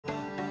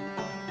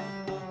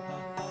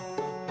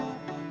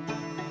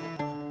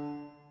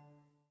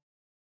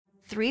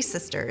3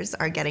 sisters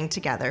are getting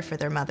together for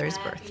their mother's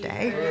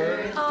birthday.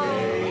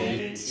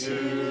 Birthday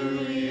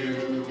to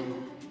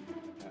you.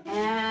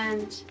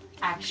 And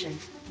action.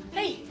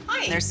 Hey,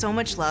 hi. There's so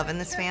much love in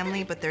this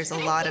family, but there's a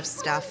lot of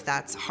stuff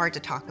that's hard to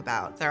talk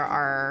about. There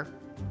are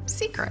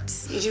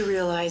secrets. You do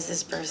realize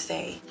this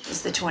birthday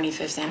is the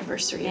 25th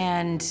anniversary.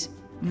 And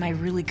my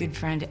really good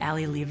friend,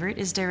 Allie Levert,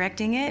 is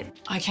directing it.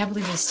 I can't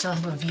believe I still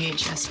have a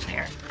VHS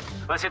player.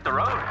 Let's hit the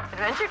road.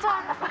 Adventure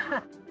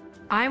time.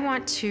 I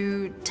want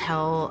to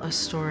tell a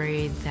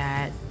story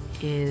that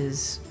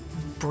is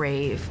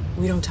brave.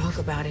 We don't talk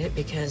about it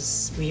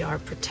because we are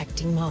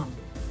protecting Mom.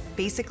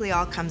 Basically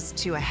all comes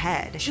to a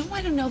head You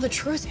want to know the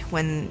truth.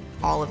 when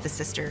all of the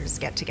sisters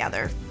get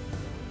together.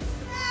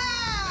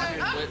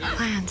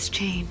 Plans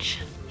change.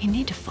 You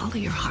need to follow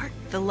your heart.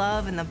 The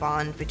love and the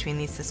bond between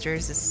these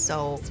sisters is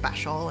so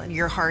special, and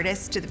your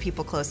hardest to the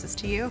people closest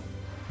to you.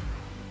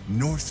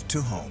 North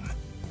to Home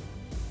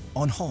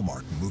on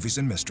Hallmark Movies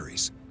and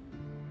Mysteries.